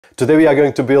Today we are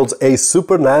going to build a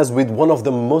super NAS with one of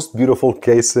the most beautiful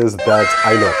cases that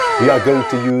I know. We are going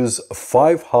to use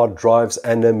 5 hard drives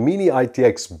and a mini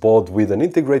ITX board with an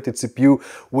integrated CPU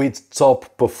with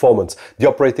top performance. The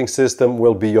operating system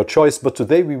will be your choice, but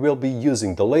today we will be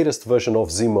using the latest version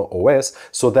of Zima OS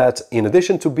so that in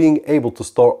addition to being able to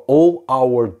store all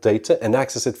our data and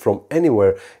access it from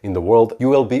anywhere in the world, you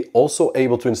will be also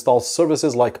able to install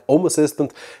services like Home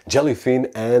Assistant,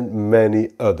 Jellyfin and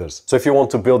many others. So if you want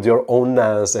to build your own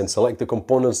NAS and select the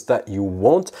components that you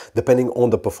want, depending on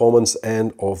the performance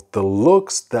and of the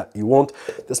looks that you want,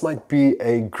 this might be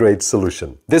a great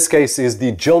solution. This case is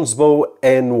the Jonesbow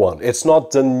N1. It's not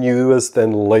the newest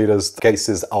and latest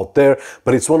cases out there,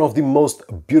 but it's one of the most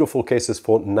beautiful cases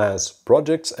for NAS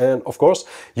projects. And of course,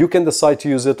 you can decide to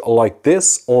use it like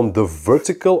this on the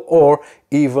vertical or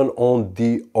even on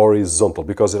the horizontal,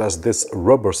 because it has this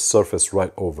rubber surface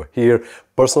right over here.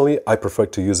 Personally, I prefer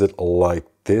to use it like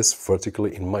this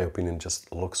vertically. In my opinion, just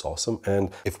looks awesome. And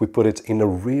if we put it in a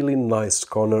really nice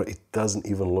corner, it doesn't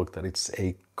even look that it's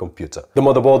a computer. The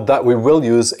motherboard that we will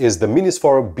use is the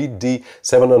Minisforum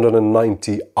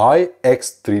BD790i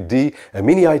X3D, a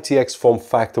mini ITX form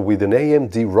factor with an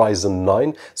AMD Ryzen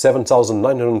 9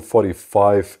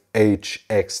 7945H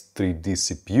X3D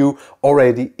CPU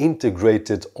already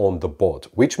integrated on the board,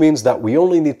 which means that we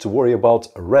only need to worry about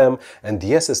RAM and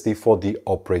the SSD for the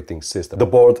operating system. The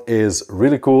board is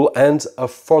really cool and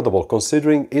affordable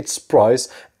considering its price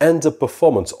and the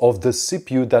performance of the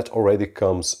CPU that already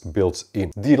comes built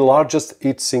in. The largest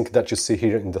heatsink that you see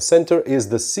here in the center is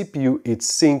the CPU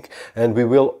heatsink, and we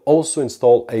will also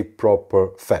install a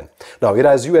proper fan. Now it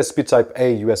has USB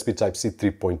Type-A, USB Type-C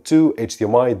 3.2,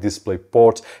 HDMI,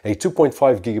 DisplayPort, a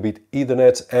 2.5 gigabit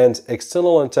Ethernet and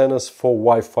external antennas for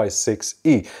Wi-Fi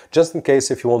 6E. Just in case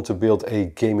if you want to build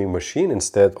a gaming machine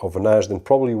instead of a NAS, then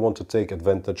probably you want to take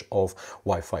advantage of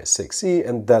Wi-Fi 6E,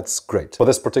 and that's great. For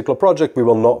this particular project, we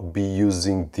will not be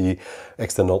using the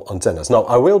external antennas. Now,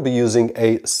 I will be using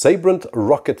a Sabrent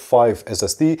Rocket 5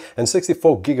 SSD and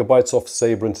 64 gigabytes of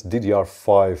Sabrent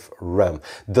DDR5 RAM.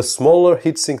 The smaller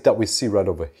heatsink that we see right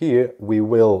over here, we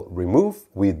will remove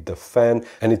with the fan,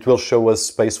 and it will show us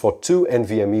space for 2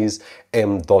 NVMe's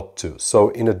M.2. So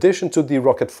in addition to the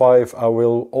Rocket 5, I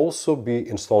will also be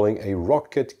installing a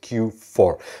Rocket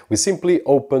Q4. We simply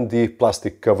open the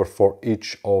plastic cover for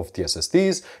each of the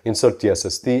SSDs, insert the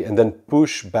SSD, and then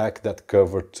push back that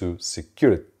cover to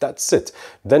secure it. That's it.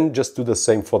 Then just do the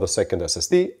same for the second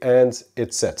SSD and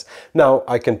it's set. Now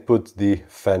I can put the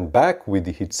fan back with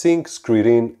the heatsink, screw it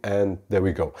in, and there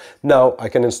we go. Now I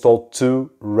can install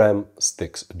 2 RAM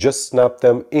sticks. Just snap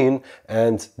them in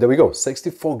and there we go.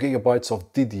 64 gigabytes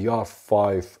of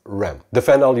DDR5 RAM. The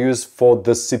fan I'll use for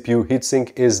the CPU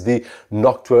heatsink is the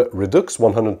Noctua Redux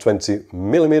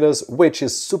 120mm, which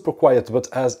is super quiet but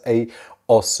has a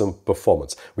awesome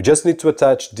performance. We just need to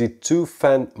attach the 2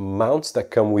 fan mounts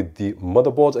that come with the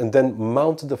motherboard and then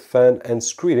mount the fan and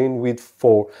screw it in with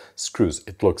 4 screws.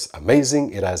 It looks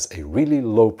amazing, it has a really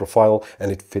low profile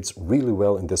and it fits really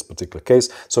well in this particular case.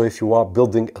 So if you are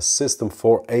building a system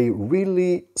for a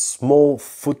really small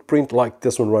footprint like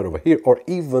this one right over here, or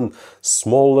even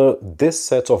smaller, this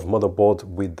set of motherboard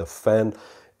with the fan,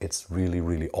 it's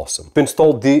really awesome. To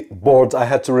install the board, I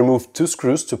had to remove 2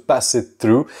 screws to pass it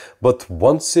through, but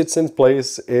once it's in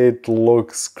place, it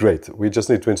looks great. We just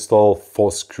need to install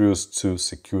 4 screws to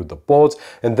secure the board,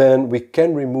 and then we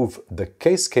can remove the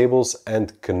case cables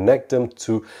and connect them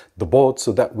to the board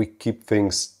so that we keep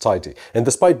things tidy. And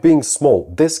despite being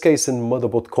small, this case and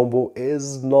motherboard combo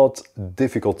is not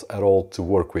difficult at all to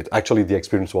work with. Actually, the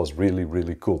experience was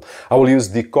really cool. I will use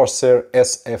the Corsair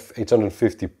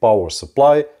SF850 power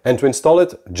supply, and to install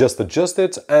it, just adjust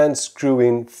it and screw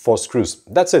in 4 screws.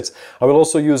 That's it. I will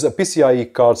also use a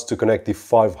PCIe card to connect the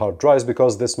 5 hard drives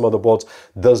because this motherboard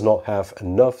does not have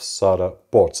enough SATA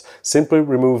ports. Simply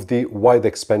remove the wide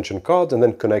expansion card and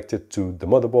then connect it to the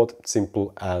motherboard.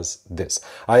 Simple as this.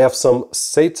 I have some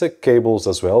SATA cables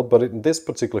as well, but in this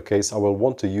particular case, I will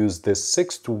want to use this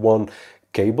 6-to-1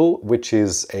 cable, which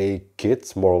is a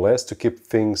kit more or less to keep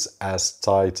things as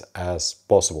tight as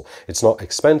possible. It's not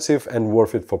expensive and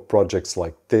worth it for projects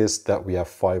like this that we have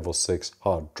 5 or 6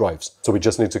 hard drives. So we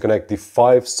just need to connect the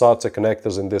 5 SATA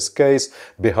connectors in this case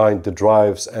behind the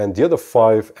drives and the other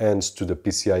 5 ends to the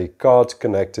PCIe card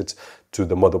connected to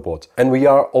the motherboard. And we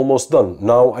are almost done.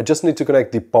 Now I just need to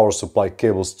connect the power supply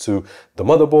cables to the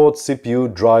motherboard, CPU,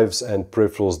 drives and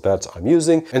peripherals that I'm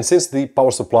using. And since the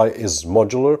power supply is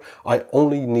modular, I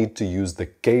only need to use the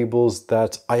cables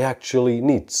that I actually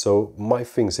need. So my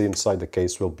things inside the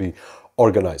case will be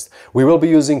organized. We will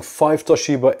be using 5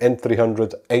 Toshiba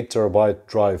N300 8TB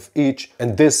drive each,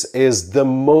 and this is the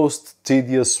most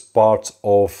tedious part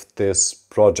of this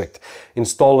project.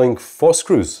 Installing 4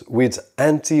 screws with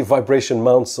anti-vibration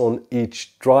mounts on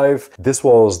each drive. This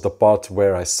was the part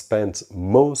where I spent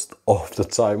most of the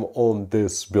time on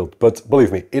this build, but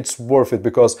believe me, it's worth it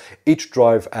because each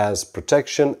drive has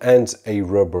protection and a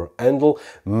rubber handle,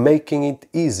 making it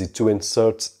easy to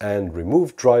insert and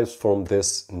remove drives from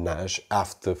this NAS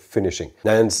after finishing.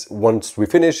 And once we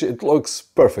finish, it looks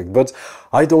perfect, but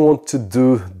I don't want to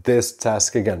do this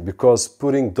task again because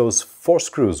putting those 4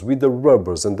 screws with the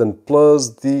rubbers and then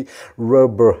plus the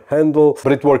rubber handle,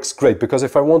 but it works great because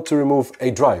if I want to remove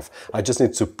a drive, I just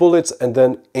need to pull it and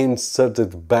then insert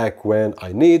it back when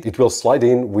I need. It will slide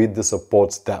in with the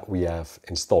supports that we have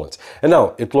installed. And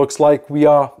now it looks like we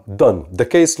are done. The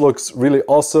case looks really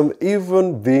awesome,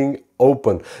 even being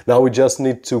open. Now we just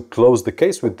need to close the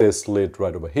case with this lid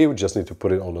right over here. We just need to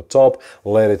put it on the top,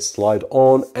 let it slide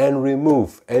on and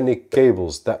remove any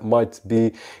cables that might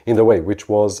be in the way, which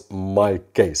was my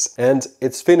case. And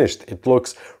it's finished. It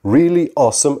looks really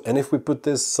awesome. And if we put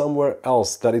this somewhere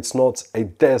else that it's not a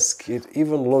desk, it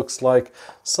even looks like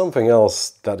something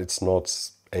else that it's not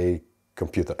a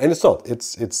computer. And it's not,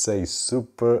 it's a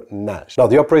super NAS. Now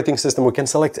the operating system, we can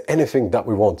select anything that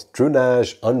we want, True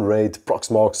NAS, Unraid,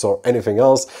 Proxmox or anything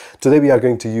else. Today we are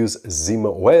going to use Zima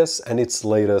OS and its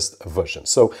latest version.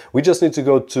 So we just need to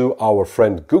go to our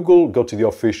friend Google, go to the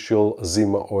official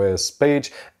Zima OS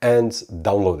page and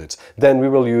download it. Then we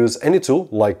will use any tool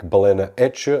like Balena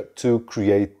Etcher to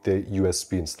create the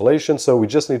USB installation. So we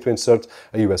just need to insert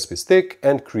a USB stick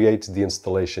and create the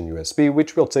installation USB,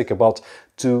 which will take about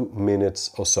 2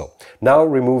 minutes or so. Now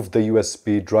remove the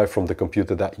USB drive from the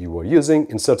computer that you are using,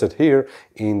 insert it here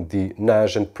in the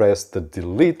NAS and press the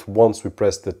delete once we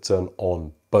press the turn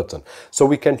on button. So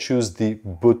we can choose the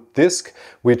boot disk,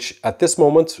 which at this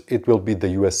moment it will be the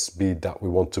USB that we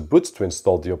want to boot to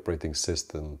install the operating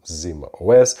system Zima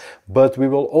OS, but we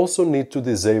will also need to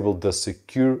disable the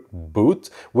secure boot,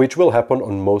 which will happen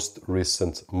on most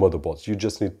recent motherboards. You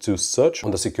just need to search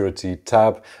on the security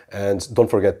tab and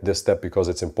don't forget this step because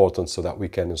it's important so that we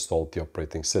can install the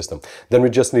operating system. Then we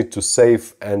just need to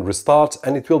save and restart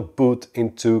and it will boot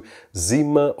into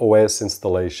Zima OS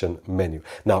installation menu.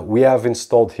 Now we have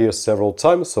installed here several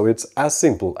times, so it's as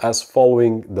simple as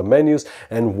following the menus,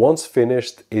 and once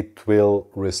finished it will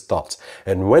restart.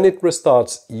 And when it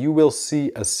restarts you will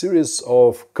see a series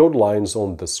of code lines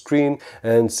on the screen,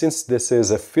 and since this is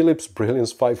a Philips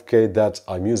Brilliance 5K that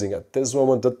I'm using at this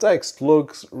moment, the text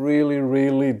looks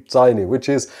really tiny, which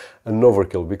is an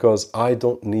overkill because I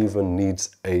don't even need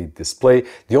a display.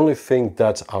 The only thing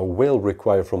that I will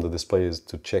require from the display is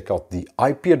to check out the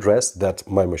IP address that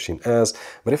my machine has,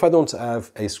 but if I don't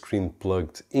have a screen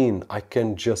plugged in, I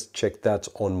can just check that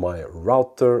on my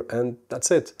router and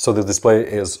that's it. So the display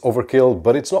is overkill,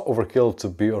 but it's not overkill to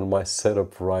be on my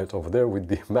setup right over there with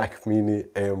the Mac Mini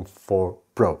M4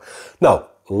 Pro. Now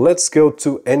let's go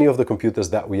to any of the computers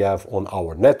that we have on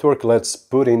our network. Let's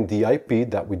put in the IP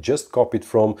that we just copied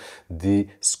from the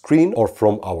screen or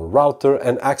from our router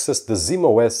and access the Zima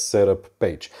OS setup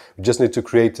page. You just need to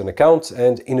create an account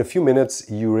and in a few minutes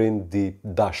you're in the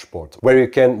dashboard where you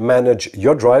can manage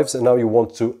your drives and now you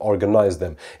want to organize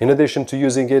them. In addition to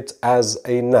using it as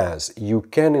a NAS, you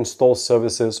can install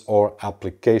services or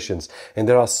applications, and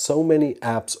there are so many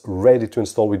apps ready to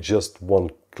install with just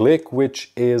one click,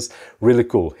 which is really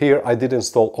cool. Here I did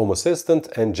install Home Assistant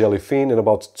and Jellyfin in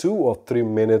about 2 or 3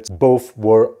 minutes. Both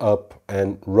were up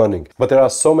and running. But there are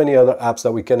so many other apps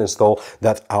that we can install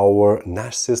that our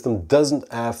NAS system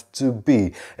doesn't have to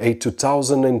be a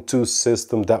 2002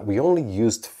 system that we only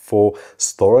used for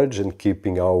storage and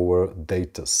keeping our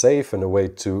data safe and a way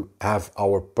to have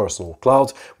our personal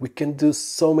cloud. We can do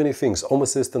so many things. Home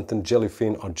Assistant and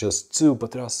Jellyfin are just 2,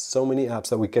 but there are so many apps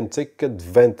that we can take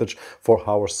advantage for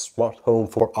our smart home,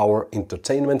 for our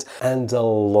entertainment, and a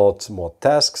lot more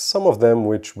tasks, some of them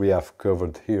which we have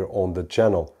covered here on the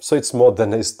channel. So it's more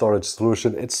than a storage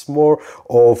solution, it's more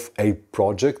of a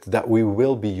project that we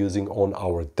will be using on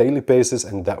our daily basis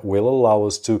and that will allow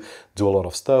us to do a lot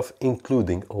of stuff,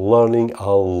 including learning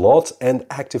a lot and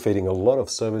activating a lot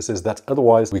of services that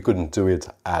otherwise we couldn't do it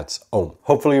at home.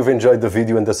 Hopefully you've enjoyed the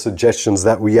video and the suggestions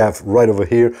that we have right over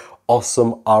here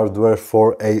awesome hardware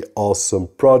for a awesome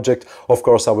project. Of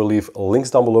course, I will leave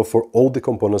links down below for all the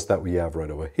components that we have right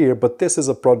over here, but this is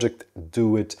a project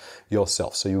do it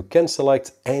yourself. So you can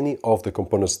select any of the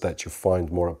components that you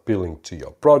find more appealing to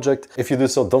your project. If you do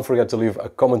so, don't forget to leave a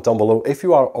comment down below if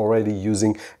you are already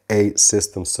using a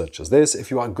system such as this,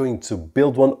 if you are going to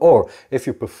build one, or if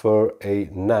you prefer a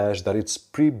NAS that it's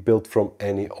pre-built from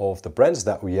any of the brands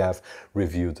that we have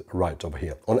reviewed right over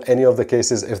here. On any of the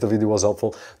cases, if the video was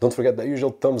helpful, don't forget the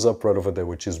usual thumbs up right over there,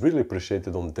 which is really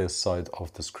appreciated on this side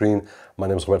of the screen. My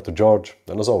name is Roberto,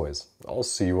 and as always, I'll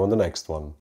see you on the next one.